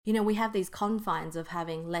You know, we have these confines of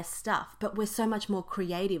having less stuff, but we're so much more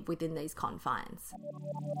creative within these confines.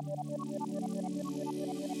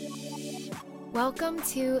 Welcome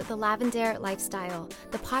to The Lavender Lifestyle,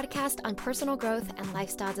 the podcast on personal growth and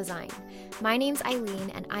lifestyle design. My name's Eileen,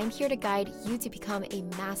 and I'm here to guide you to become a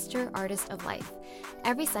master artist of life.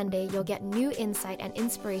 Every Sunday, you'll get new insight and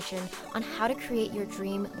inspiration on how to create your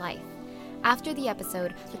dream life. After the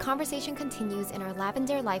episode, the conversation continues in our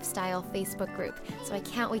Lavender Lifestyle Facebook group, so I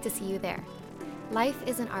can't wait to see you there. Life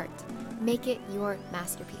is an art. Make it your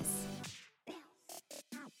masterpiece.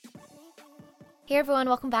 Hey everyone,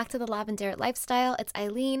 welcome back to The Lavender Lifestyle. It's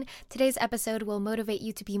Eileen. Today's episode will motivate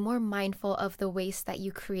you to be more mindful of the waste that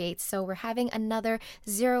you create. So we're having another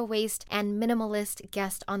zero waste and minimalist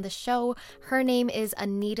guest on the show. Her name is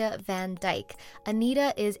Anita Vandyke.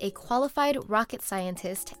 Anita is a qualified rocket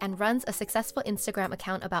scientist and runs a successful Instagram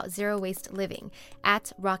account about zero waste living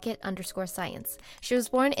at rocket_science. She was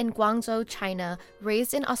born in Guangzhou, China,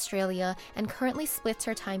 raised in Australia, and currently splits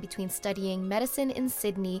her time between studying medicine in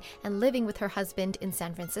Sydney and living with her husband in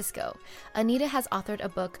San Francisco. Anita has authored a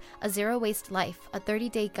book, A Zero Waste Life, a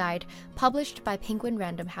 30-day guide, published by Penguin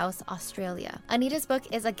Random House, Australia. Anita's book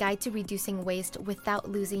is a guide to reducing waste without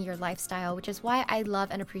losing your lifestyle, which is why I love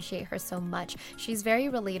and appreciate her so much. She's very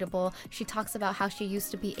relatable. She talks about how she used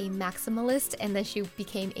to be a maximalist and then she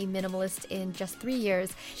became a minimalist in just 3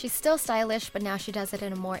 years. She's still stylish, but now she does it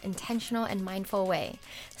in a more intentional and mindful way.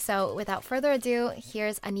 So without further ado,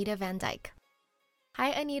 here's Anita Vandyke.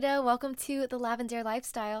 Hi, Anita. Welcome to The Lavender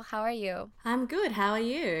Lifestyle. How are you? I'm good. How are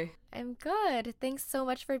you? I'm good. Thanks so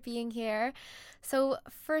much for being here. So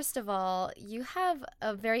first of all, you have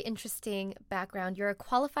a very interesting background. You're a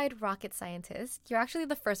qualified rocket scientist. You're actually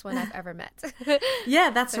the first one I've ever met. Yeah,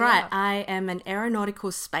 that's right. Yeah. I am an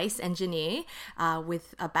aeronautical space engineer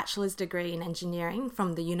with a bachelor's degree in engineering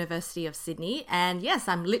from the University of Sydney. And yes,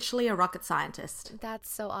 I'm literally a rocket scientist. That's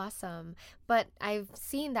so awesome. But I've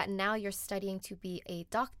seen that now you're studying to be a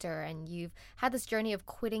doctor and you've had this journey of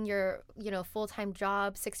quitting your, full-time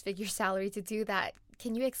job, six-figure salary to do that.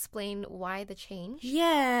 Can you explain why the change?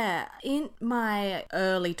 Yeah, in my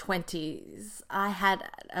early 20s, I had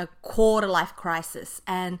a quarter-life crisis,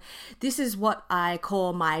 and this is what I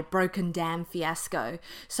call my broken dam fiasco.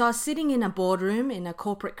 So I was sitting in a boardroom in a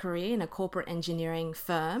corporate career, in a corporate engineering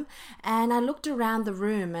firm, and I looked around the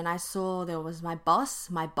room and I saw there was my boss,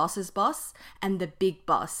 my boss's boss, and the big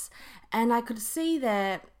boss. And I could see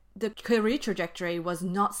that the career trajectory was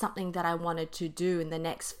not something that I wanted to do in the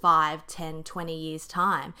next 5, 10, 20 years'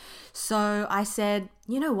 time. So I said,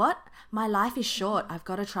 you know what? My life is short. I've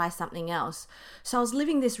got to try something else. So I was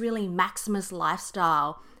living this really maximalist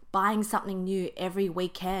lifestyle, buying something new every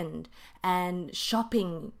weekend, and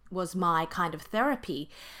shopping was my kind of therapy.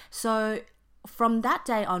 So from that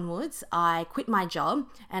day onwards, I quit my job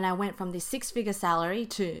and I went from this six-figure salary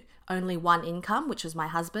to only one income, which was my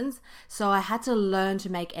husband's. So I had to learn to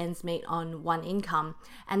make ends meet on one income.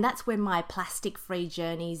 And that's when my plastic-free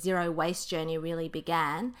journey, zero waste journey really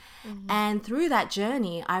began. Mm-hmm. And through that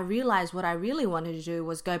journey, I realized what I really wanted to do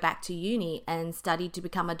was go back to uni and study to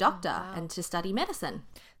become a doctor and to study medicine.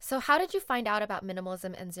 So how did you find out about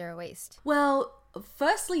minimalism and zero waste? Well,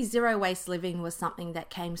 firstly, zero waste living was something that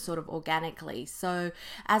came sort of organically. So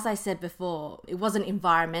as I said before, it wasn't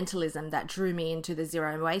environmentalism that drew me into the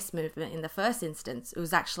zero waste movement in the first instance. It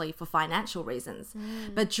was actually for financial reasons.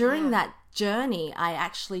 But during that journey, I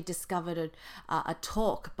actually discovered a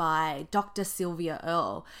talk by Dr. Sylvia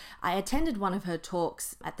Earle. I attended one of her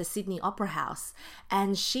talks at the Sydney Opera House,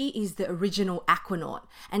 and she is the original aquanaut.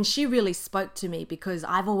 And she really spoke to me because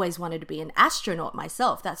I've always wanted to be an astronaut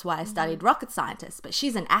myself. That's why I studied rocket scientist, but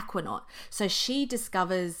she's an aquanaut. So she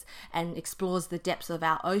discovers and explores the depths of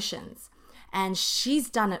our oceans. And she's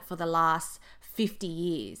done it for the last 50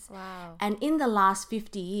 years. Wow. And in the last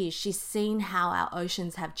 50 years, she's seen how our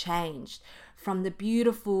oceans have changed from the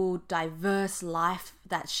beautiful, diverse life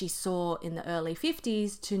that she saw in the early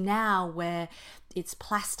 50s to now where it's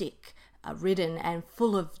plastic ridden and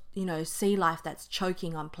full of, sea life that's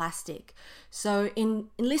choking on plastic. So in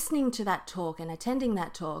listening to that talk and attending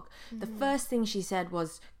that talk, the first thing she said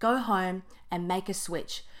was go home and make a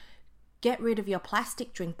switch. Get rid of your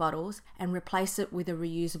plastic drink bottles and replace it with a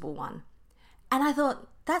reusable one. And I thought,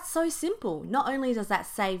 that's so simple. Not only does that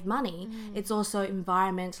save money, it's also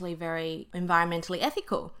environmentally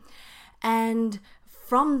ethical. And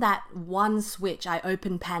from that one switch, I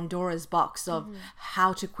opened Pandora's box of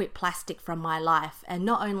how to quit plastic from my life. And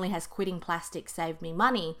not only has quitting plastic saved me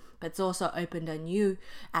money, but it's also opened a new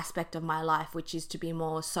aspect of my life, which is to be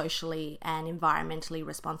more socially and environmentally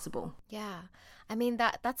responsible. Yeah. I mean,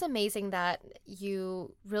 that's amazing that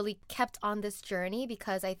you really kept on this journey,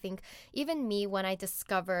 because I think even me, when I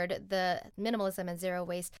discovered the minimalism and zero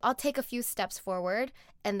waste, I'll take a few steps forward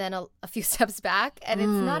and then a few steps back. And it's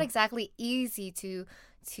not exactly easy to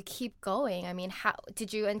keep going. I mean, how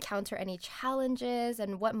did you encounter any challenges,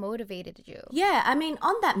 and what motivated you? Yeah, I mean,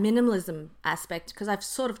 on that minimalism aspect, because I've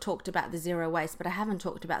sort of talked about the zero waste, but I haven't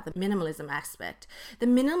talked about the minimalism aspect. The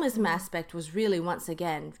minimalism aspect was really, once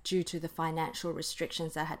again, due to the financial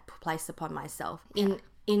restrictions I had placed upon myself.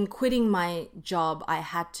 In quitting my job, I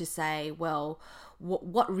had to say, well,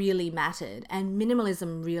 what really mattered? And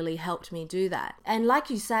minimalism really helped me do that. And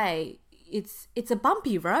like you say, it's a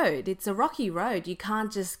bumpy road. It's a rocky road. You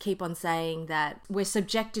can't just keep on saying that we're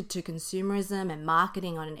subjected to consumerism and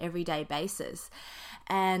marketing on an everyday basis.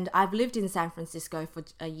 And I've lived in San Francisco for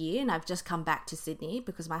a year, and I've just come back to Sydney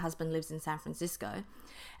because my husband lives in San Francisco.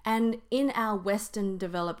 And in our Western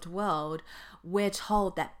developed world, we're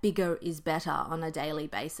told that bigger is better on a daily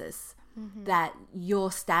basis. That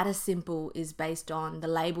your status symbol is based on the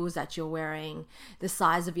labels that you're wearing, the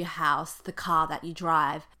size of your house, the car that you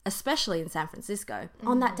drive, especially in San Francisco.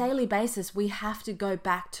 On that daily basis, we have to go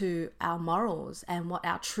back to our morals and what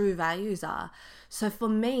our true values are. So for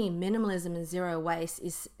me, minimalism and zero waste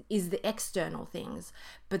is the external things,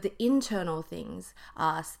 but the internal things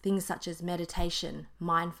are things such as meditation,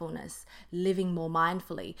 mindfulness, living more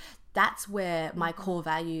mindfully. That's where my core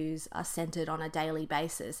values are centered on a daily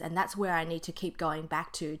basis. And that's where I need to keep going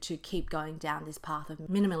back to keep going down this path of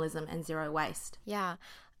minimalism and zero waste. Yeah.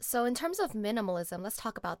 So in terms of minimalism, let's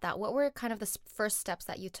talk about that. What were kind of the first steps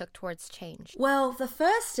that you took towards change? Well, the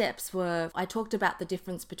first steps were, I talked about the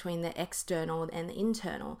difference between the external and the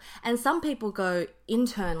internal. And some people go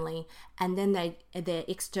internally and then their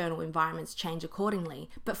external environments change accordingly.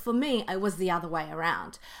 But for me, it was the other way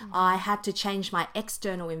around. I had to change my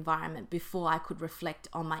external environment before I could reflect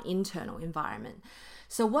on my internal environment.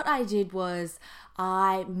 So what I did was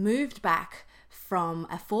I moved back from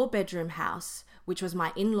a 4-bedroom house, which was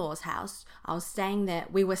my in-laws' house.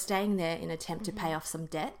 We were staying there in an attempt to pay off some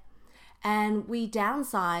debt. And we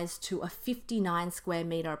downsized to a 59 square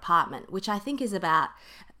meter apartment, which I think is about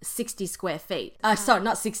 60 square feet. Sorry,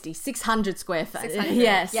 not 60, 600 square feet. 600.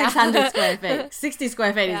 Yeah, 600 square feet. 60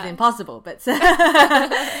 square feet is impossible, but so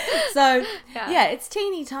it's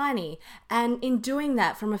teeny tiny. And in doing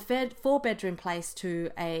that, from a 4-bedroom place to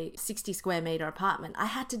a 60 square meter apartment, I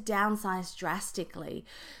had to downsize drastically.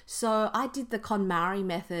 So I did the KonMari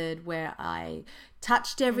method, where I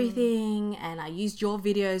touched everything and I used your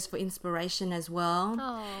videos for inspiration as well.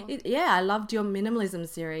 I loved your minimalism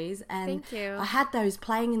series, and thank you. I had those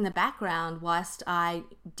playing in the background whilst I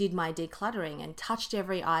did my decluttering and touched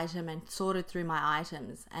every item and sorted through my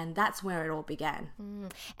items, and that's where it all began.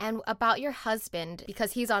 And about your husband,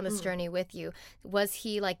 because he's on this journey with you, was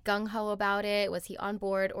he like gung-ho about it? Was he on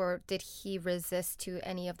board, or did he resist to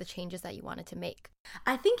any of the changes that you wanted to make?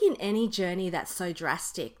 I think in any journey that's so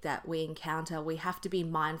drastic that we encounter, we have to be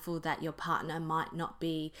mindful that your partner might not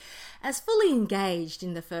be as fully engaged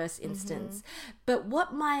in the first instance. But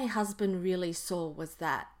what my husband really saw was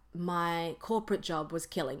that my corporate job was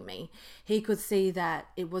killing me. He could see that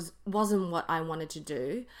it wasn't what I wanted to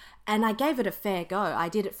do, and I gave it a fair go. I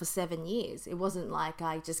did it for 7 years. It wasn't like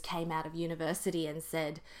I just came out of university and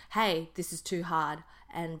said, hey, this is too hard,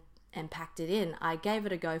 and packed it in. I gave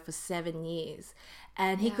it a go for 7 years,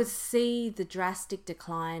 and he could see the drastic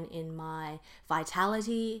decline in my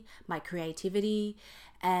vitality, my creativity,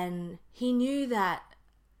 and he knew that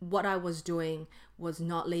what I was doing was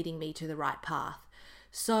not leading me to the right path.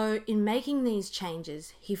 So in making these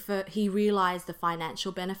changes, he realized the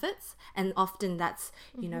financial benefits, and often that's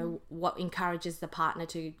what encourages the partner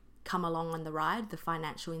to come along on the ride, the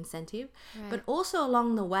financial incentive. Right. But also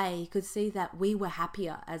along the way, you could see that we were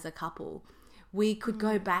happier as a couple. We could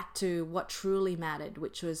go back to what truly mattered,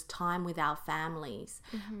 which was time with our families.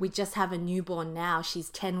 We just have a newborn now. She's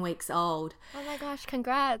 10 weeks old. Oh my gosh,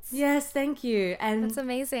 congrats. Yes, thank you. And that's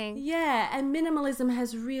amazing. Yeah, and minimalism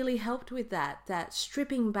has really helped with that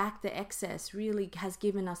stripping back the excess really has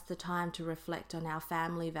given us the time to reflect on our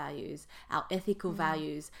family values, our ethical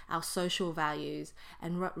values, our social values,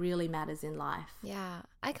 and what really matters in life. Yeah,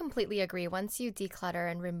 I completely agree. Once you declutter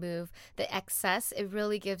and remove the excess, it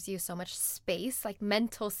really gives you so much space, like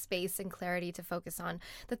mental space and clarity to focus on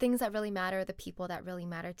the things that really matter, the people that really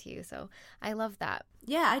matter to you. So I love that.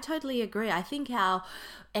 Yeah, I totally agree. I think our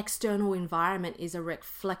external environment is a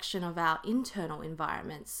reflection of our internal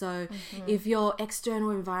environment. So if your external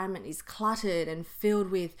environment is cluttered and filled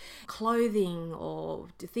with clothing or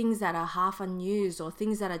things that are half unused or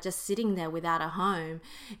things that are just sitting there without a home,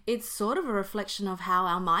 it's sort of a reflection of how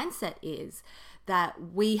our mindset is. that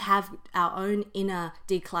we have our own inner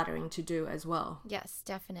decluttering to do as well. Yes,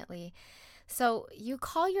 definitely. So you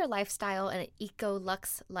call your lifestyle an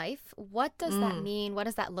eco-luxe life. What does that mean? What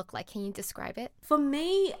does that look like? Can you describe it? For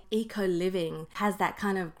me, eco-living has that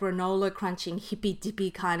kind of granola crunching,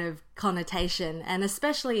 hippy-dippy kind of connotation. And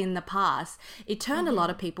especially in the past, it turned a lot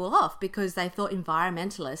of people off because they thought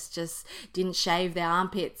environmentalists just didn't shave their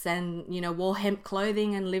armpits and, wore hemp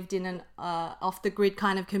clothing and lived in an off-the-grid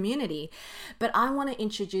kind of community. But I want to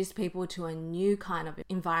introduce people to a new kind of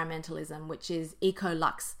environmentalism, which is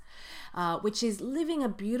eco-luxe. Which is living a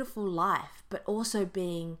beautiful life, but also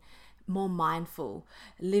being more mindful,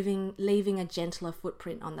 leaving a gentler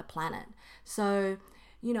footprint on the planet. So,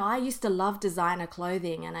 I used to love designer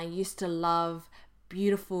clothing and I used to love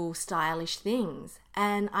beautiful, stylish things.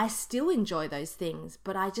 And I still enjoy those things,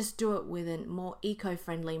 but I just do it with a more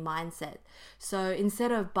eco-friendly mindset. So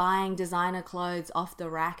instead of buying designer clothes off the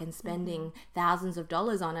rack and spending thousands of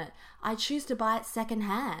dollars on it, I choose to buy it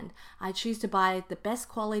secondhand. I choose to buy the best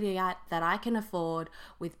quality that I can afford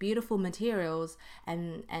with beautiful materials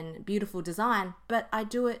and beautiful design, but I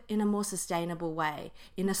do it in a more sustainable way,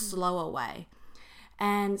 in a slower way.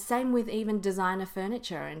 And same with even designer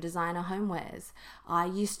furniture and designer homewares. I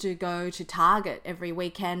used to go to Target every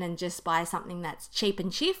weekend and just buy something that's cheap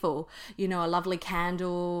and cheerful, a lovely candle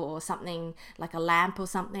or something like a lamp or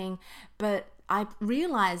something. But I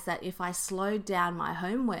realized that if I slowed down my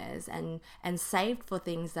homewares and saved for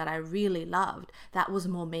things that I really loved, that was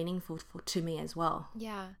more meaningful to me as well.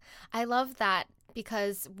 Yeah, I love that.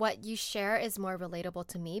 Because what you share is more relatable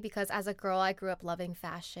to me, because as a girl, I grew up loving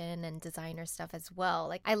fashion and designer stuff as well.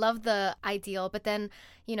 Like, I love the ideal, but then,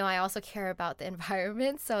 I also care about the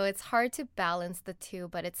environment. So it's hard to balance the two,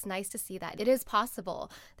 but it's nice to see that it is possible.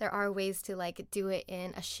 There are ways to do it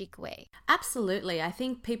in a chic way. Absolutely. I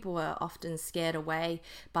think people are often scared away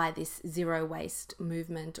by this zero waste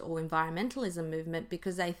movement or environmentalism movement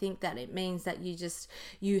because they think that it means that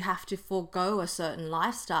you have to forego a certain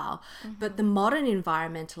lifestyle. But the modern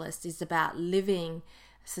environmentalist is about living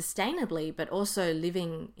sustainably, but also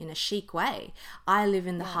living in a chic way. I live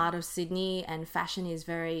in the heart of Sydney, and fashion is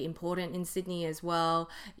very important in Sydney as well.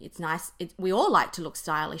 It's nice. We all like to look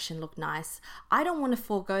stylish and look nice. I don't want to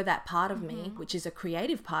forego that part of me, which is a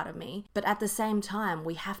creative part of me. But at the same time,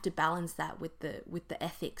 we have to balance that with the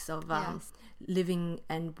ethics of living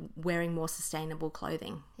and wearing more sustainable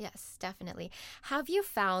clothing. Yes, definitely. Have you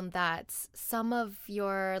found that some of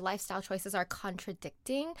your lifestyle choices are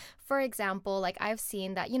contradicting? For example, I've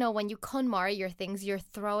seen that, when you KonMari your things, you're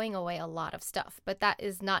throwing away a lot of stuff, but that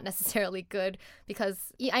is not necessarily good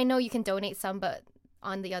because I know you can donate some, but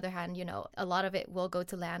on the other hand, a lot of it will go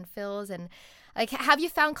to landfills. And have you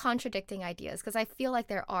found contradicting ideas? Because I feel like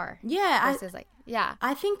there are. Yeah.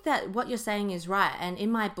 I think that what you're saying is right. And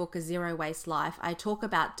in my book, A Zero Waste Life, I talk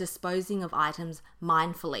about disposing of items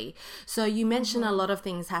mindfully. So you mentioned a lot of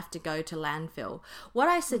things have to go to landfill. What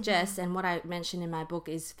I suggest and what I mention in my book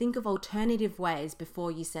is think of alternative ways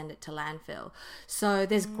before you send it to landfill. So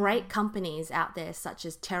there's great companies out there such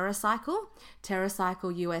as TerraCycle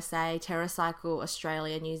USA, TerraCycle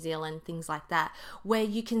Australia, New Zealand, things like that, where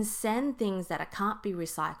you can send things that can't be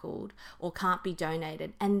recycled or can't be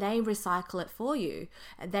donated, and they recycle it for you.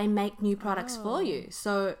 They make new products for you.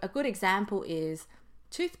 So a good example is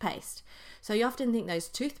toothpaste. So you often think those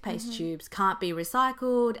toothpaste tubes can't be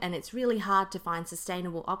recycled and it's really hard to find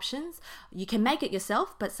sustainable options. You can make it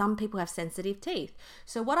yourself, but some people have sensitive teeth.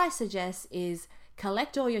 So what I suggest is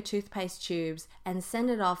collect all your toothpaste tubes and send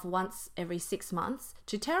it off once every 6 months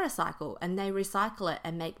to TerraCycle, and they recycle it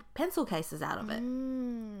and make pencil cases out of it.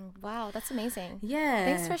 Wow, that's amazing. Yeah.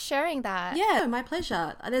 Thanks for sharing that. Yeah, my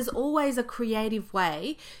pleasure. There's always a creative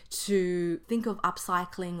way to think of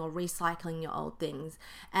upcycling or recycling your old things.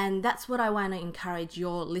 And that's what I want to encourage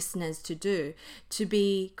your listeners to do, to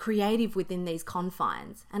be creative within these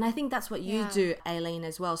confines. And I think that's what you do, Aileen,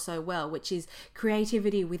 as well, so well, which is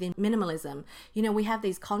creativity within minimalism. We have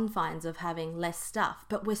these confines of having less stuff,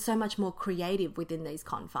 but we're so much more creative within these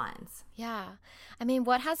confines. Yeah. I mean,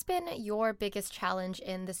 what has been your biggest challenge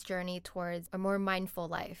in this journey towards a more mindful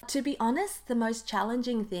life? To be honest, the most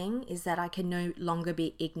challenging thing is that I can no longer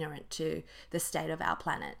be ignorant to the state of our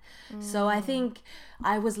planet. So I think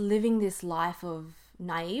I was living this life of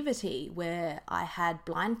naivety where I had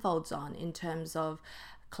blindfolds on in terms of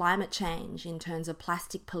climate change, in terms of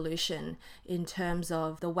plastic pollution, in terms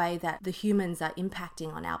of the way that the humans are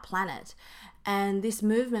impacting on our planet. And this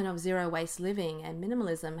movement of zero waste living and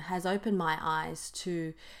minimalism has opened my eyes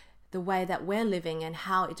to the way that we're living and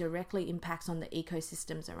how it directly impacts on the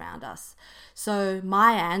ecosystems around us. So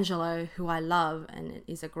Maya Angelou, who I love and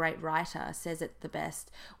is a great writer, says it the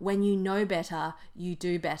best: when you know better, you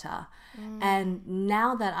do better. And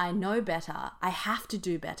now that I know better, I have to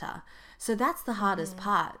do better. So that's the hardest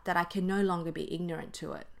part, that I can no longer be ignorant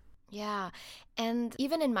to it. Yeah. And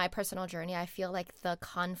even in my personal journey, I feel like the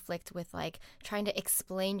conflict with like trying to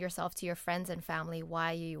explain yourself to your friends and family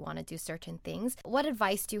why you want to do certain things. What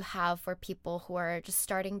advice do you have for people who are just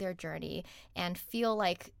starting their journey and feel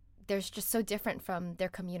like there's just so different from their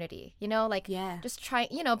community, like just try,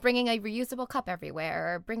 bringing a reusable cup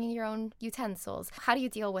everywhere or bringing your own utensils? How do you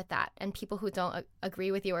deal with that? And people who don't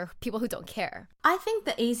agree with you or people who don't care? I think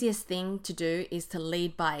the easiest thing to do is to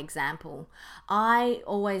lead by example. I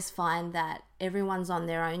always find that everyone's on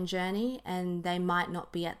their own journey and they might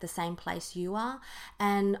not be at the same place you are.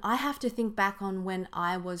 And I have to think back on when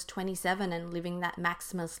I was 27 and living that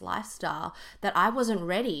maximalist lifestyle, that I wasn't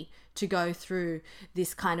ready to go through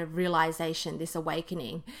this kind of realization, this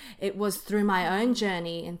awakening. It was through my own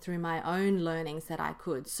journey and through my own learnings that I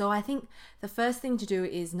could. So I think the first thing to do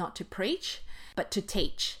is not to preach, but to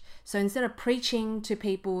teach. So instead of preaching to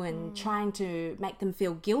people and trying to make them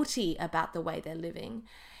feel guilty about the way they're living,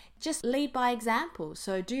 just lead by example.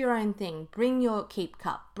 So do your own thing. Bring your keep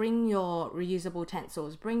cup, bring your reusable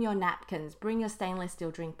utensils, bring your napkins, bring your stainless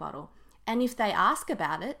steel drink bottle. And if they ask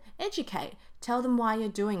about it, educate. Tell them why you're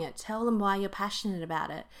doing it. Tell them why you're passionate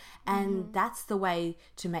about it. And that's the way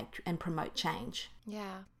to make and promote change.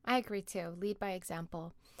 Yeah, I agree too. Lead by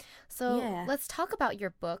example. So let's talk about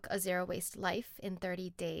your book, A Zero Waste Life in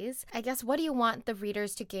 30 Days. I guess, what do you want the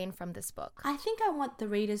readers to gain from this book? I think I want the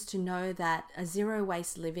readers to know that a zero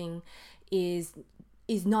waste living is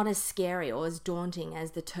not as scary or as daunting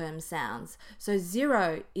as the term sounds. So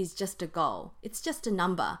zero is just a goal. It's just a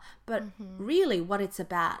number. But really what it's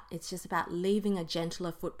just about leaving a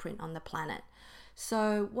gentler footprint on the planet.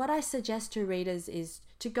 So what I suggest to readers is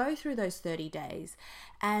to go through those 30 days.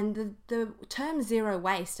 And the term zero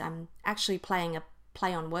waste, I'm actually playing a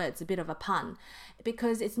play on words, a bit of a pun,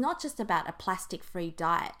 because it's not just about a plastic-free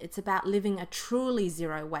diet. It's about living a truly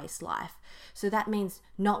zero waste life. So that means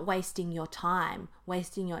not wasting your time,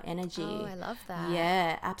 wasting your energy. Oh, I love that.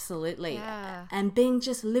 Yeah, absolutely. Yeah. And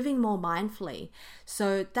just living more mindfully.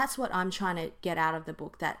 So that's what I'm trying to get out of the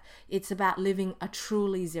book, that it's about living a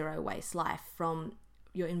truly zero waste life, from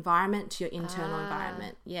your environment to your internal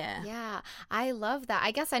environment. Yeah, I love that.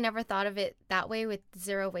 I guess I never thought of it that way with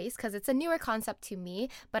zero waste, because it's a newer concept to me.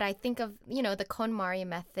 But I think of, the KonMari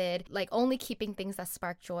method, like only keeping things that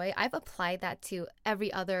spark joy. I've applied that to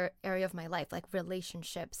every other area of my life, like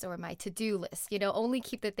relationships or my to-do list. Only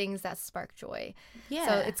keep the things that spark joy. Yeah.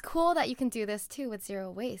 So it's cool that you can do this too with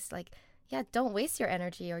zero waste. Like, yeah, don't waste your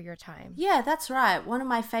energy or your time. Yeah, that's right. One of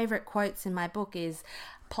my favorite quotes in my book is,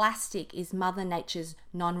 plastic is Mother Nature's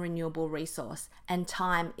non-renewable resource and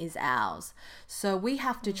time is ours. So we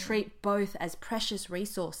have to treat both as precious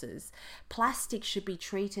resources. Plastic should be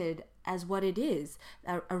treated as what it is,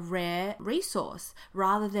 a rare resource,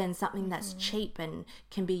 rather than something that's cheap and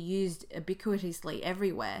can be used ubiquitously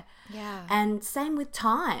everywhere. Yeah. And same with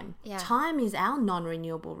time. Yeah. Time is our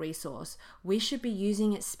non-renewable resource. We should be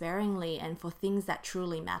using it sparingly and for things that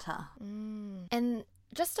truly matter. And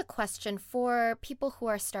just a question for people who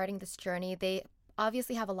are starting this journey, they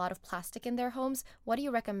obviously have a lot of plastic in their homes. What do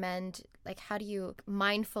you recommend? Like, how do you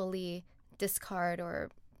mindfully discard or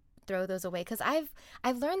throw those away? Because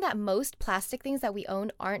I've learned that most plastic things that we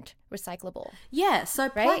own aren't recyclable. Yeah, so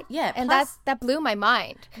right? And that blew my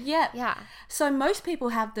mind. Yeah. So most people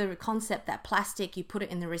have the concept that plastic, you put it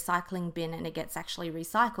in the recycling bin and it gets actually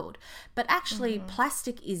recycled. But actually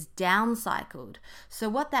plastic is downcycled. So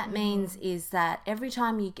what that means is that every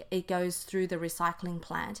time it goes through the recycling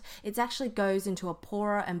plant, it actually goes into a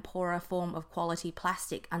poorer and poorer form of quality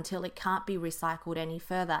plastic until it can't be recycled any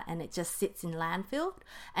further, and it just sits in landfill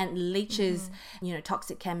and leaches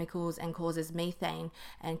toxic chemicals and causes methane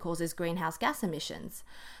and causes greenhouse gas emissions.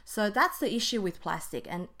 So that's the issue with plastic,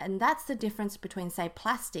 and that's the difference between, say,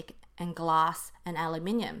 plastic and glass and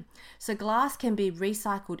aluminium. So glass can be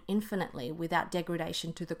recycled infinitely without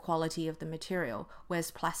degradation to the quality of the material,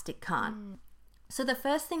 whereas plastic can't. So the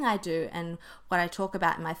first thing I do, and what I talk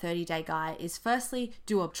about in my 30-day guide, is firstly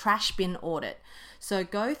do a trash bin audit. So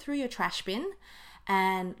go through your trash bin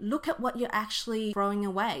and look at what you're actually throwing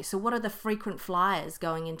away. So what are the frequent flyers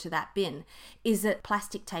going into that bin? Is it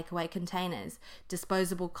plastic takeaway containers,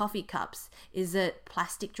 disposable coffee cups? Is it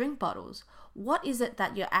plastic drink bottles? What is it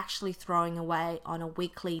that you're actually throwing away on a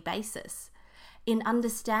weekly basis? In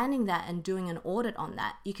understanding that and doing an audit on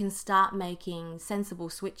that, you can start making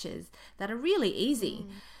sensible switches that are really easy.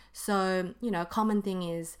 So, a common thing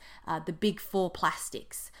is the big four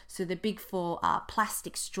plastics. So the big four are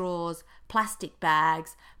plastic straws, plastic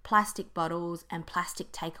bags, plastic bottles, and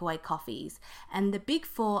plastic takeaway coffees. And the big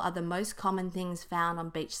four are the most common things found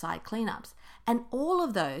on beachside cleanups. And all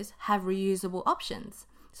of those have reusable options.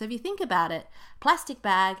 So if you think about it, plastic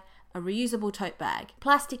bag, a reusable tote bag,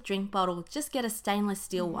 plastic drink bottle, just get a stainless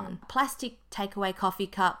steel one, plastic takeaway coffee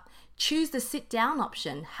cup, choose the sit down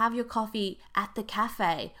option, have your coffee at the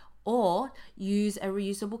cafe or use a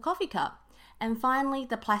reusable coffee cup. And finally,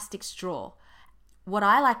 the plastic straw. What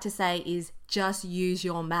I like to say is just use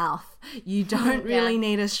your mouth. You don't really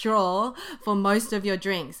need a straw for most of your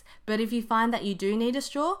drinks. But if you find that you do need a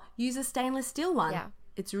straw, use a stainless steel one. Yeah.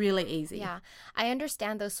 It's really easy. Yeah, I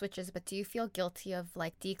understand those switches, but do you feel guilty of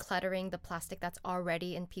like decluttering the plastic that's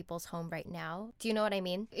already in people's home right now? Do you know what I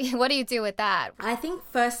mean? What do you do with that? I think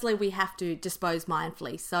firstly we have to dispose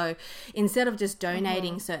mindfully. So instead of just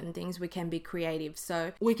donating certain things, we can be creative.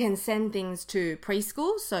 So we can send things to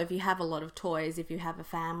preschools. So if you have a lot of toys, if you have a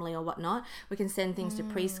family or whatnot, we can send things to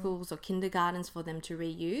preschools or kindergartens for them to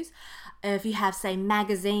reuse. If you have, say,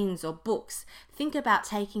 magazines or books, think about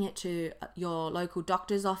taking it to your local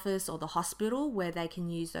doctor's office or the hospital where they can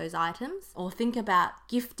use those items. Or think about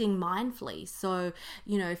gifting mindfully. So,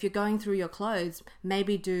 if you're going through your clothes,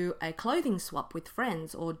 maybe do a clothing swap with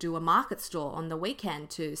friends or do a market store on the weekend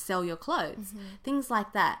to sell your clothes. Things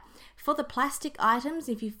like that. For the plastic items,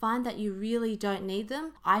 if you find that you really don't need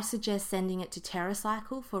them, I suggest sending it to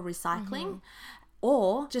TerraCycle for recycling.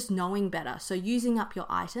 Or just knowing better. So using up your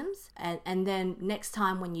items and then next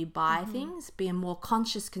time when you buy things, be a more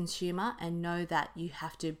conscious consumer and know that you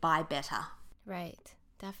have to buy better. Right,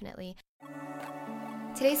 definitely.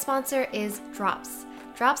 Today's sponsor is Drops.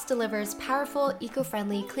 Drops delivers powerful,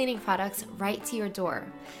 eco-friendly cleaning products right to your door.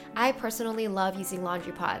 I personally love using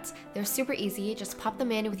laundry pods. They're super easy, just pop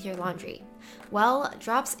them in with your laundry. Well,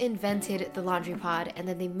 Drops invented the laundry pod and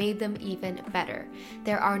then they made them even better.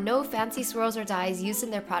 There are no fancy swirls or dyes used in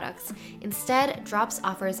their products. Instead, Drops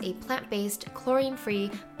offers a plant-based, chlorine-free,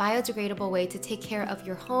 biodegradable way to take care of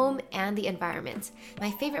your home and the environment.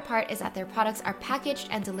 My favorite part is that their products are packaged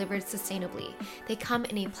and delivered sustainably. They come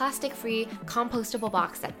in a plastic-free, compostable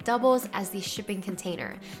box that doubles as the shipping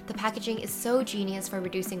container. The packaging is so genius for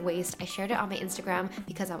reducing waste. I shared it on my Instagram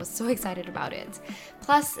because I was so excited about it.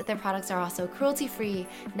 Plus, their products are also cruelty-free,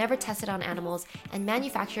 never tested on animals, and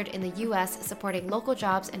manufactured in the US, supporting local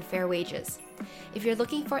jobs and fair wages. If you're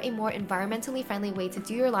looking for a more environmentally friendly way to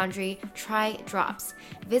do your laundry, try Drops.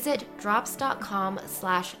 Visit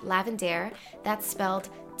drops.com/lavender, that's spelled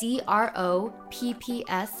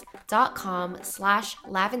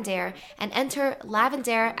DROPPS.com/lavender, and enter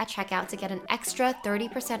lavender at checkout to get an extra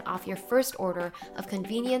 30% off your first order of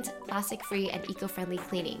convenient, plastic-free, and eco-friendly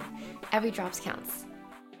cleaning. Every Drops counts.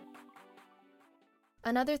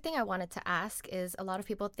 Another thing I wanted to ask is a lot of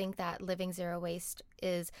people think that living zero waste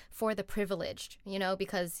is for the privileged,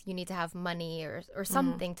 because you need to have money or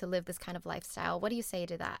something to live this kind of lifestyle. What do you say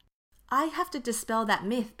to that? I have to dispel that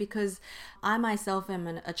myth because I myself am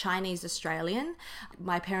a Chinese Australian.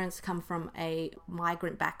 My parents come from a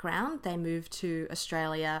migrant background. They moved to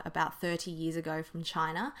Australia about 30 years ago from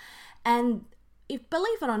China. And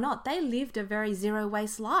believe it or not, they lived a very zero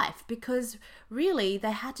waste life because really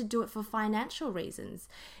they had to do it for financial reasons.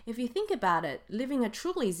 If you think about it, living a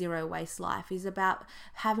truly zero waste life is about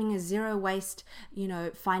having a zero waste,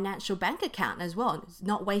 financial bank account as well,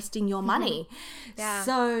 not wasting your money. Yeah.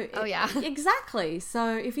 So, exactly.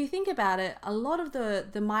 So if you think about it, a lot of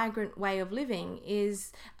the migrant way of living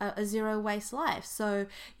is a zero waste life. So,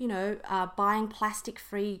 buying plastic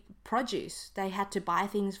free produce, they had to buy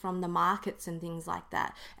things from the markets and things like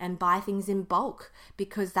that and buy things in bulk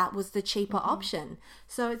because that was the cheaper option.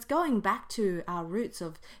 So it's going back to our roots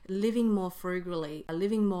of living more frugally,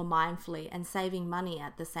 living more mindfully, and saving money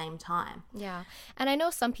at the same time. Yeah. And I know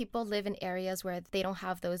some people live in areas where they don't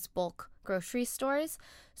have those bulk grocery stores.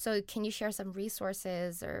 So can you share some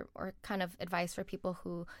resources or kind of advice for people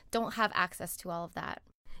who don't have access to all of that?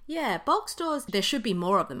 Yeah, bulk stores, there should be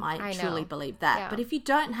more of them. I truly believe that. Yeah. But if you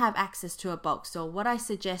don't have access to a bulk store, what I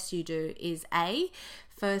suggest you do is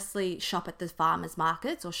firstly, shop at the farmers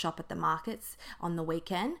markets or shop at the markets on the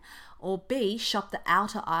weekend, or B, shop the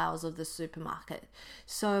outer aisles of the supermarket.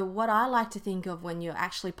 So what I like to think of when you're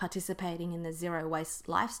actually participating in the zero waste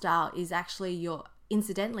lifestyle is actually you're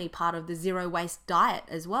incidentally part of the zero waste diet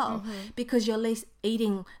as well, because you're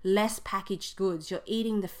eating less packaged goods. You're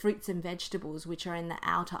eating the fruits and vegetables which are in the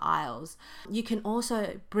outer aisles. You can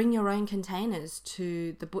also bring your own containers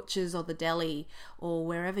to the butchers or the deli or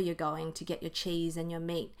wherever you're going to get your cheese and your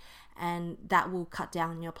meat, and that will cut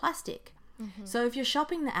down your plastic. So if you're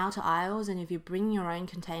shopping the outer aisles and if you bring your own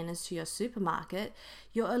containers to your supermarket,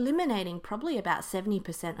 you're eliminating probably about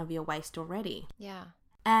 70% of your waste already. Yeah.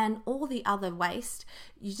 And all the other waste,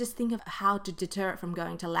 you just think of how to deter it from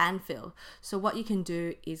going to landfill. So what you can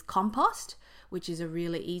do is compost, which is a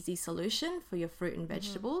really easy solution for your fruit and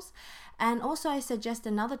vegetables. And also I suggest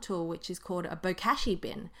another tool, which is called a bokashi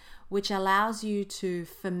bin, which allows you to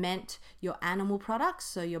ferment your animal products,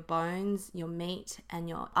 so your bones, your meat, and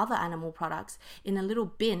your other animal products in a little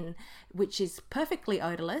bin, which is perfectly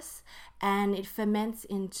odorless, and it ferments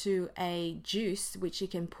into a juice which you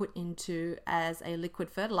can put into as a liquid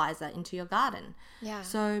fertilizer into your garden. Yeah.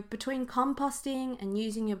 So between composting and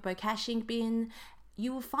using your bokashi bin,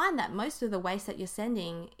 you will find that most of the waste that you're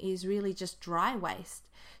sending is really just dry waste.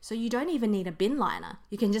 So you don't even need a bin liner.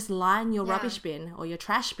 You can just line your rubbish bin or your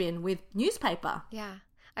trash bin with newspaper. Yeah.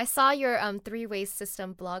 I saw your 3-waste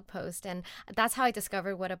system blog post, and that's how I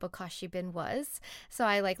discovered what a bokashi bin was. So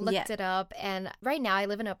I looked it up, and right now I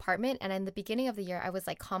live in an apartment, and in the beginning of the year I was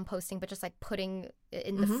composting, but just putting it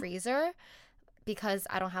in the freezer, because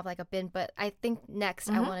I don't have a bin. But I think next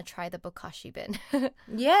I want to try the bokashi bin.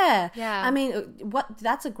 Yeah. Yeah. I mean,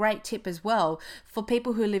 that's a great tip as well for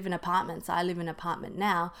people who live in apartments. I live in an apartment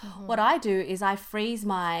now. What I do is I freeze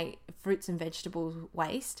my fruits and vegetables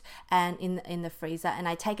waste and in the freezer, and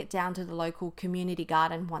I take it down to the local community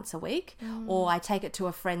garden once a week, or I take it to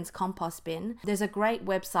a friend's compost bin. There's a great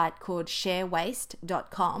website called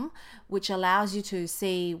sharewaste.com, which allows you to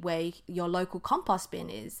see where your local compost bin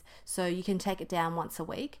is, so you can take it down once a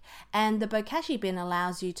week. And the bokashi bin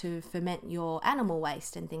allows you to ferment your animal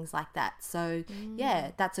waste and things like that. So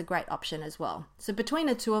yeah, that's a great option as well. So between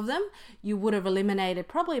the two of them, you would have eliminated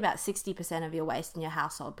probably about 60% of your waste in your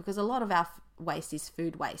household, because a lot of our waste is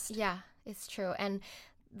food waste. Yeah, it's true. And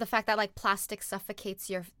the fact that plastic suffocates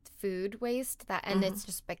your food waste, and it's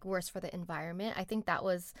just worse for the environment. I think that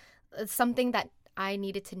was something that I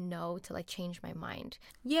needed to know to change my mind.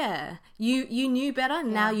 Yeah, you knew better.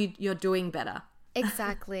 Now you're doing better.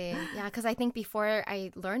 Exactly. Yeah, because I think before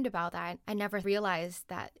I learned about that, I never realized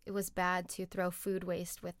that it was bad to throw food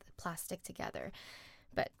waste with plastic together.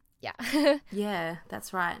 But yeah. Yeah,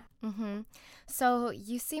 that's right. So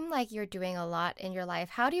you seem like you're doing a lot in your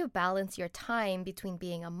life. How do you balance your time between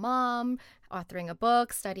being a mom, authoring a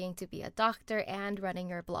book, studying to be a doctor, and running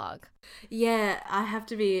your blog? Yeah, I have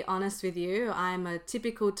to be honest with you. I'm a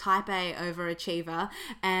typical type A overachiever,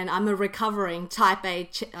 and I'm a recovering type A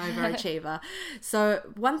overachiever. So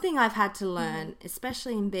one thing I've had to learn,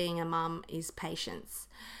 especially in being a mum, is patience.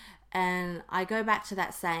 And I go back to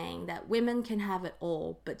that saying that women can have it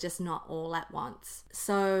all, but just not all at once.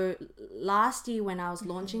 So last year when I was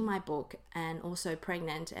launching my book and also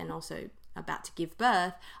pregnant and also about to give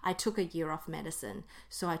birth, I took a year off medicine.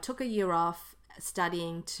 So I took a year off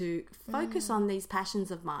studying to focus on these passions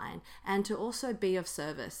of mine and to also be of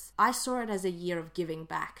service. I saw it as a year of giving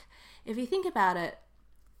back. If you think about it,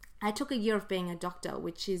 I took a year of being a doctor,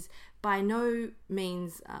 which is by no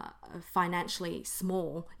means a financially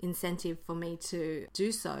small incentive for me to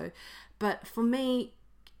do so. But for me,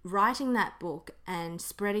 writing that book and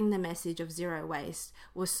spreading the message of zero waste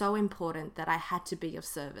was so important that I had to be of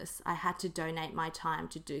service. I had to donate my time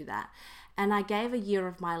to do that. And I gave a year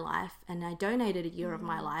of my life, and I donated a year of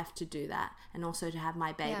my life to do that, and also to have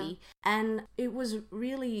my baby. Yeah. And it was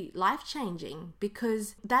really life-changing,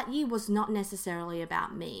 because that year was not necessarily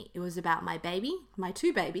about me. It was about my baby, my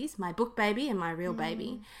 2 babies, my book baby and my real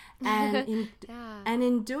baby. And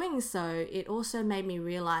in doing so, it also made me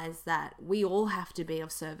realize that we all have to be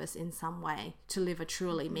of service in some way to live a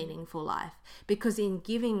truly meaningful life. Because in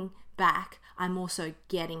giving back, I'm also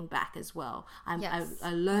getting back as well.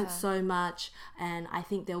 I learned so much, and I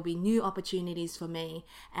think there'll be new opportunities for me,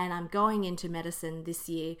 and I'm going into medicine this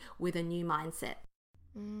year with a new mindset.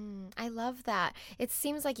 I love that. It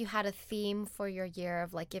seems like you had a theme for your year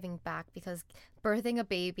of giving back, because birthing a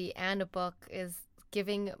baby and a book is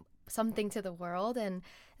giving something to the world, and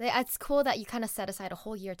it's cool that you kind of set aside a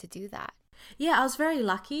whole year to do that. Yeah, I was very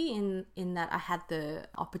lucky in that I had the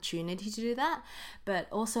opportunity to do that. But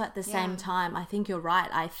also at the same time, I think you're right.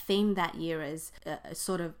 I themed that year as a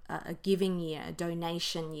sort of a giving year, a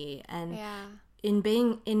donation year. And in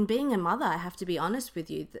being a mother, I have to be honest with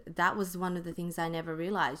you, that was one of the things I never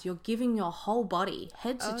realized. You're giving your whole body,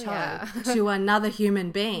 head to toe, to another human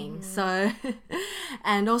being. So,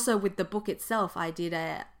 and also with the book itself, I did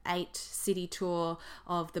a 8-city tour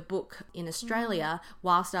of the book in Australia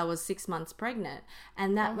whilst I was 6 months pregnant,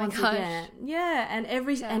 and that again, and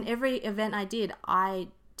every event I did, I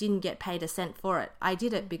didn't get paid a cent for it. I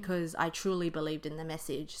did it because I truly believed in the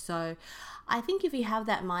message. So I think if you have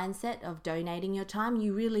that mindset of donating your time,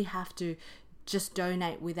 you really have to just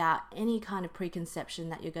donate without any kind of preconception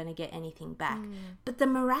that you're going to get anything back. But the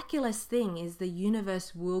miraculous thing is the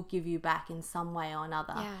universe will give you back in some way or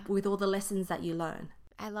another with all the lessons that you learn.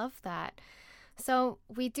 I love that. So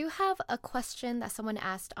we do have a question that someone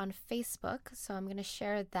asked on Facebook, so I'm going to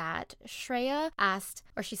share that. Shreya asked,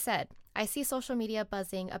 or she said, I see social media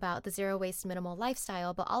buzzing about the zero waste minimal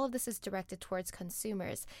lifestyle, but all of this is directed towards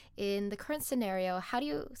consumers. In the current scenario, how do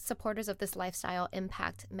you supporters of this lifestyle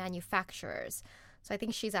impact manufacturers? So I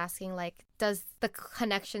think she's asking, like, does the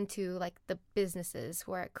connection to like the businesses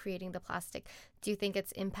who are creating the plastic, do you think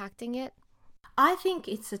it's impacting it? I think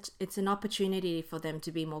it's an opportunity for them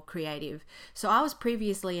to be more creative. So I was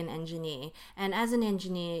previously an engineer, and as an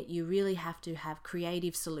engineer, you really have to have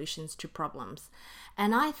creative solutions to problems.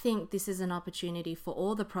 And I think this is an opportunity for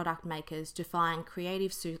all the product makers to find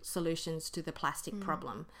creative solutions to the plastic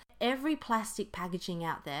problem. Every plastic packaging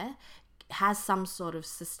out there has some sort of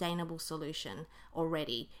sustainable solution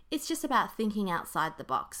already. It's just about thinking outside the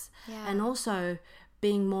box and also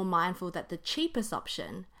being more mindful that the cheapest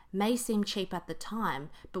option may seem cheap at the time,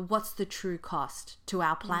 but what's the true cost to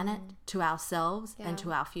our planet, to ourselves, and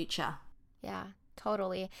to our future? Yeah,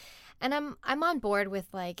 totally. And I'm on board with,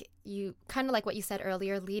 like, you kind of like what you said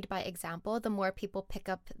earlier, lead by example. The more people pick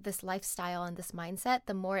up this lifestyle and this mindset,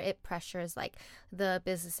 the more it pressures like the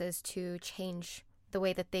businesses to change the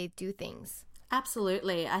way that they do things.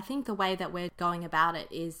 Absolutely. I think the way that we're going about it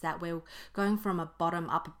is that we're going from a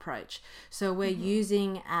bottom-up approach. So we're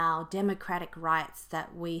using our democratic rights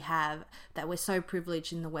that we have, that we're so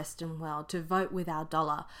privileged in the Western world, to vote with our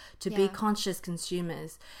dollar, to be conscious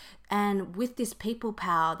consumers. And with this people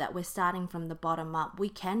power that we're starting from the bottom up, we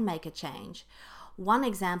can make a change. One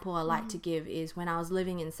example I like to give is when I was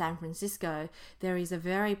living in San Francisco, there is a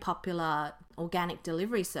very popular organic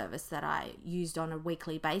delivery service that I used on a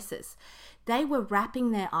weekly basis. They were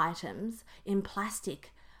wrapping their items in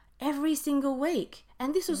plastic every single week.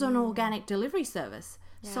 And this was an organic delivery service.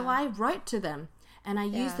 Yeah. So I wrote to them and I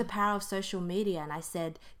used the power of social media and I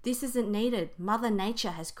said, this isn't needed. Mother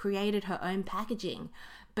Nature has created her own packaging.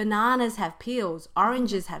 Bananas have peels.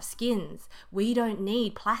 Oranges have skins. We don't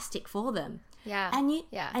need plastic for them. Yeah. And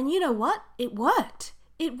you know what? It worked.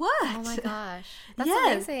 It worked. Oh my gosh. That's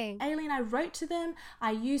amazing. Aileen, I wrote to them.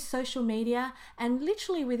 I used social media, and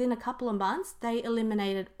literally within a couple of months, they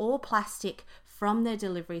eliminated all plastic from their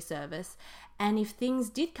delivery service. And if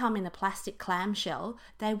things did come in a plastic clamshell,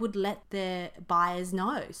 they would let their buyers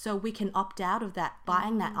know. So we can opt out of that,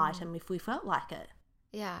 buying that item if we felt like it.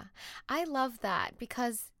 Yeah, I love that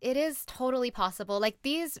because it is totally possible. Like,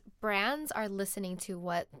 these brands are listening to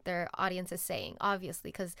what their audience is saying,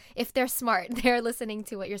 obviously, because if they're smart, they're listening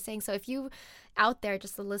to what you're saying. So if you out there,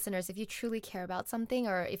 just the listeners, if you truly care about something,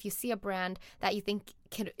 or if you see a brand that you think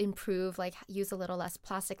can improve, like use a little less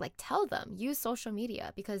plastic, like tell them, use social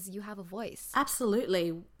media because you have a voice.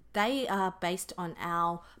 Absolutely. They are based on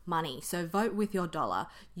our money. So vote with your dollar.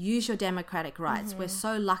 Use your democratic rights. We're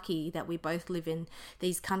so lucky that we both live in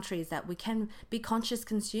these countries that we can be conscious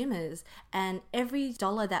consumers. And every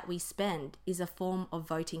dollar that we spend is a form of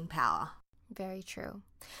voting power. Very true.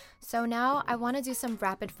 So now I want to do some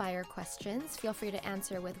rapid fire questions. Feel free to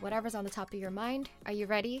answer with whatever's on the top of your mind. Are you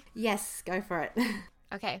ready? Yes, go for it.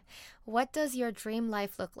 Okay. What does your dream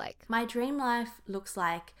life look like? My dream life looks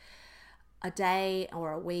like a day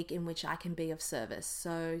or a week in which I can be of service.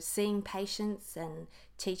 So seeing patients and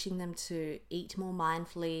teaching them to eat more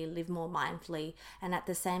mindfully, live more mindfully, and at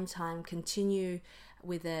the same time continue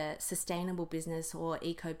with a sustainable business or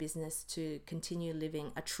eco business to continue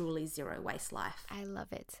living a truly zero waste life. I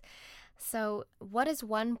love it. So what is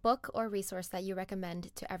one book or resource that you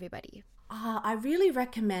recommend to everybody? I really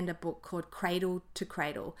recommend a book called Cradle to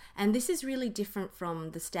Cradle. And this is really different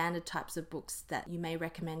from the standard types of books that you may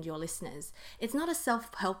recommend your listeners. It's not a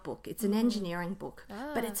self-help book. It's an engineering book.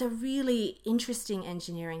 But it's a really interesting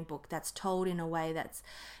engineering book that's told in a way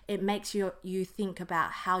it makes you think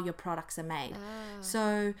about how your products are made.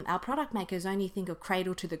 So our product makers only think of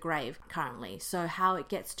cradle to the grave currently. So how it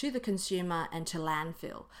gets to the consumer and to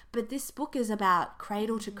landfill. But this book is about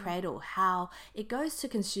cradle to cradle, how it goes to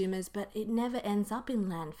consumers, but it never ends up in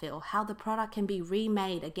landfill, how the product can be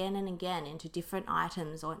remade again and again into different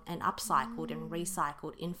items and upcycled and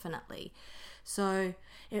recycled infinitely. So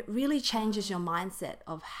it really changes your mindset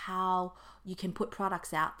of how you can put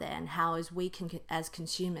products out there and how as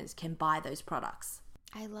consumers can buy those products.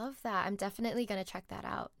 I love that. I'm definitely going to check that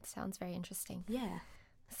out. Sounds very interesting. Yeah.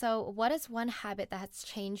 So what is one habit that has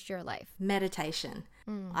changed your life? Meditation.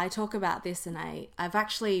 I talk about this, and I've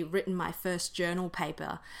actually written my first journal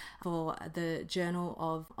paper for the Journal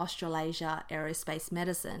of Australasia Aerospace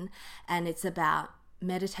Medicine, and it's about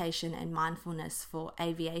meditation and mindfulness for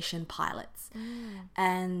aviation pilots.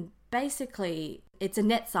 And basically, it's a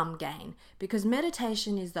net sum gain, because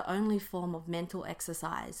meditation is the only form of mental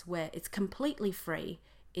exercise where it's completely free,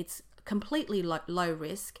 it's completely low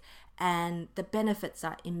risk, and the benefits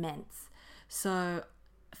are immense. So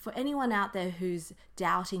for anyone out there who's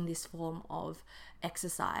doubting this form of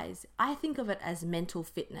exercise, I think of it as mental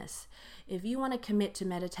fitness. If you want to commit to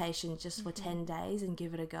meditation just for 10 days and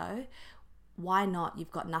give it a go, why not?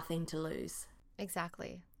 You've got nothing to lose.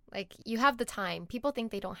 Exactly. Like, you have the time. People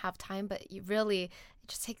think they don't have time, but you really, it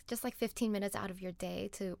just takes just like 15 minutes out of your day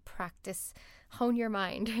to practice, hone your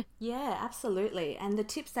mind. Yeah, absolutely. And the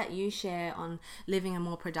tips that you share on living a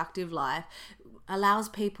more productive life allows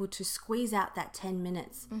people to squeeze out that 10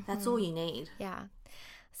 minutes. That's all you need. Yeah.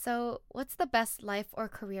 So what's the best life or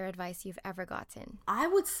career advice you've ever gotten? I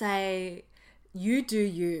would say you do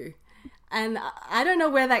you. And I don't know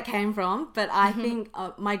where that came from, but I think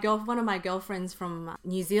one of my girlfriends from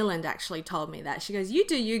New Zealand actually told me that. She goes, "You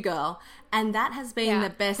do you, girl." And that has been the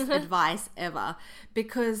best advice ever,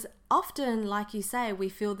 because often, like you say, we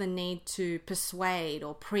feel the need to persuade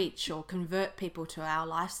or preach or convert people to our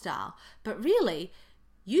lifestyle. But really,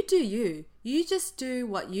 you do you. You just do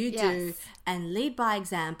what you do and lead by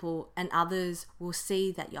example, and others will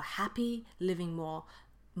see that you're happy, living more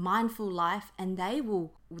mindful life, and they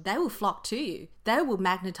will flock to you. They will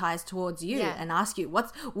magnetize towards you and ask you,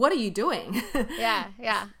 what are you doing?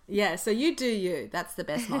 Yeah, so you do you. That's the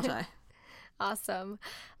best motto. Awesome.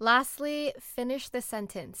 Lastly, finish the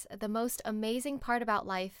sentence. The most amazing part about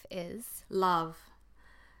life is love.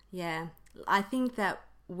 Yeah, I think that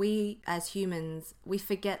we as humans, we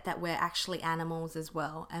forget that we're actually animals as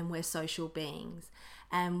well, and we're social beings.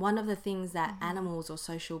 And one of the things that animals or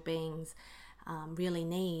social beings really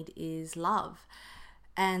need is love.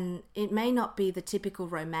 And it may not be the typical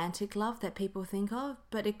romantic love that people think of,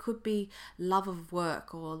 but it could be love of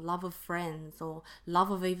work or love of friends or love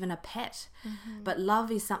of even a pet. But love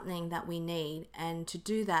is something that we need, and to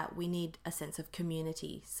do that we need a sense of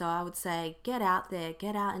community. So I would say get out there,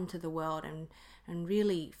 get out into the world, and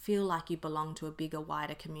really feel like you belong to a bigger,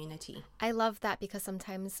 wider community. I love that, because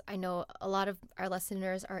sometimes I know a lot of our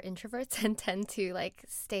listeners are introverts and tend to like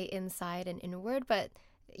stay inside and inward, but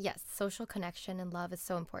yes, social connection and love is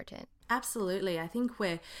so important. Absolutely. I think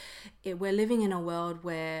we're living in a world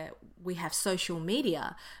where we have social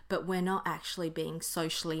media, but we're not actually being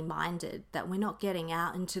socially minded, that we're not getting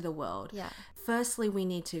out into the world. Yeah. Firstly, we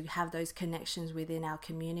need to have those connections within our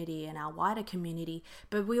community and our wider community,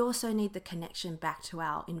 but we also need the connection back to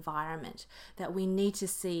our environment, that we need to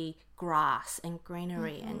see grass and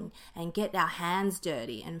greenery and get our hands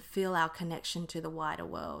dirty and feel our connection to the wider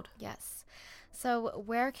world. Yes. So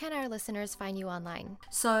where can our listeners find you online?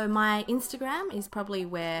 So my Instagram is probably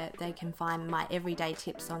where they can find my everyday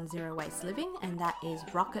tips on zero waste living, and that is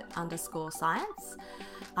rocket_science.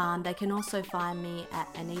 They can also find me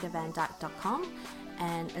at anitavandyke.com,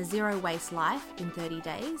 and A Zero Waste Life in 30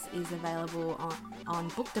 Days is available on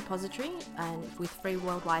Book Depository and with free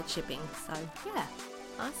worldwide shipping. So yeah.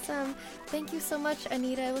 Awesome. Thank you so much,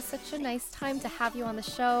 Anita. It was such a nice time to have you on the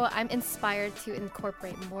show. I'm inspired to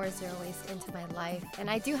incorporate more zero waste into my life. And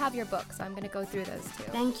I do have your book, so I'm going to go through those too.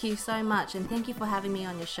 Thank you so much. And thank you for having me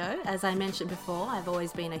on your show. As I mentioned before, I've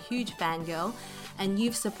always been a huge fangirl, and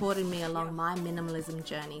you've supported me along my minimalism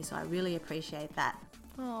journey. So I really appreciate that.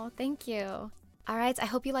 Oh, thank you. All right, I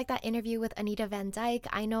hope you liked that interview with Anita Vandyke.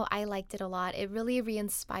 I know I liked it a lot. It really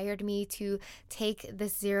re-inspired me to take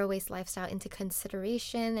this zero waste lifestyle into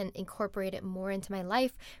consideration and incorporate it more into my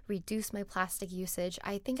life, reduce my plastic usage.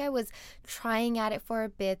 I think I was trying at it for a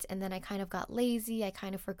bit, and then I kind of got lazy. I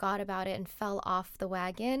kind of forgot about it and fell off the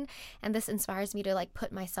wagon. And this inspires me to like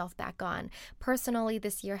put myself back on. Personally,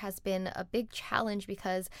 this year has been a big challenge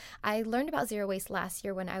because I learned about zero waste last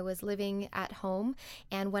year when I was living at home.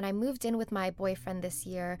 And when I moved in with my boyfriend this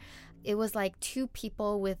year, it was like two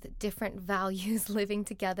people with different values living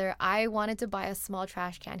together. I wanted to buy a small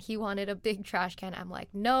trash can. He wanted a big trash can. I'm like,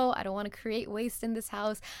 no, I don't want to create waste in this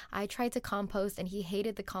house. I tried to compost and he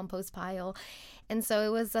hated the compost pile. And so it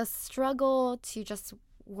was a struggle to just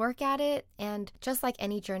work at it. And just like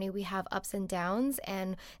any journey, we have ups and downs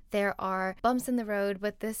and there are bumps in the road.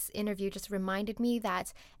 But this interview just reminded me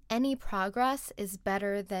that any progress is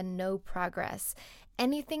better than no progress.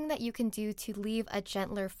 Anything that you can do to leave a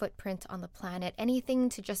gentler footprint on the planet, anything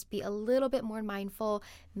to just be a little bit more mindful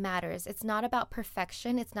matters. It's not about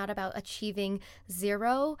perfection. It's not about achieving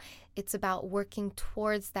zero. It's about working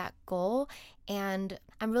towards that goal. And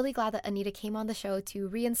I'm really glad that Anita came on the show to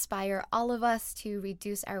re-inspire all of us to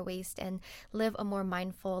reduce our waste and live a more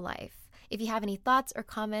mindful life. If you have any thoughts or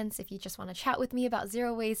comments, if you just want to chat with me about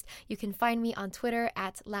zero waste, you can find me on Twitter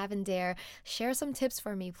at Lavendare. Share some tips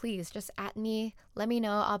for me, please. Just at me. Let me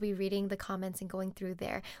know. I'll be reading the comments and going through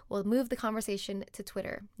there. We'll move the conversation to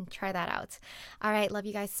Twitter and try that out. All right. Love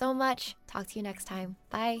you guys so much. Talk to you next time.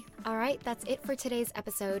 Bye. All right. That's it for today's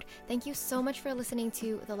episode. Thank you so much for listening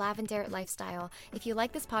to The Lavendare Lifestyle. If you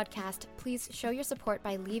like this podcast, please show your support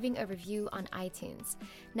by leaving a review on iTunes.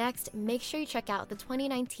 Next, make sure you check out the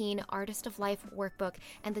 2019 Artist of Life workbook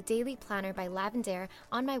and the daily planner by Lavendare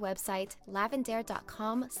on my website,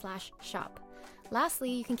 lavendare.com/shop.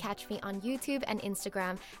 Lastly, you can catch me on YouTube and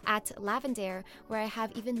Instagram at Lavendare, where I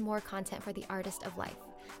have even more content for the Artist of Life.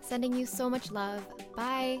 Sending you so much love.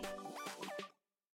 Bye.